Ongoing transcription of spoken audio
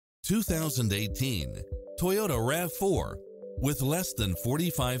2018 Toyota RAV4 with less than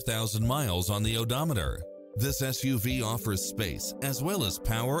 45,000 miles on the odometer. This SUV offers space as well as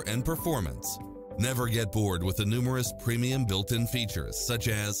power and performance. Never get bored with the numerous premium built-in features such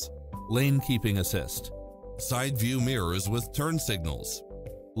as lane keeping assist, side view mirrors with turn signals,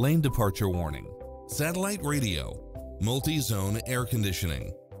 lane departure warning, satellite radio, multi-zone air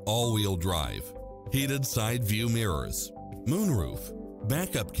conditioning, all-wheel drive, heated side view mirrors, moonroof,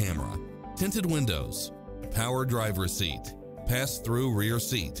 backup camera, tinted windows, power driver seat, pass-through rear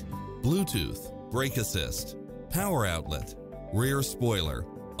seat, Bluetooth, brake assist, power outlet, rear spoiler,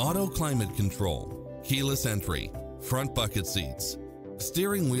 auto climate control, keyless entry, front bucket seats,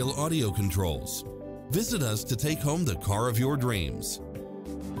 steering wheel audio controls. Visit us to take home the car of your dreams.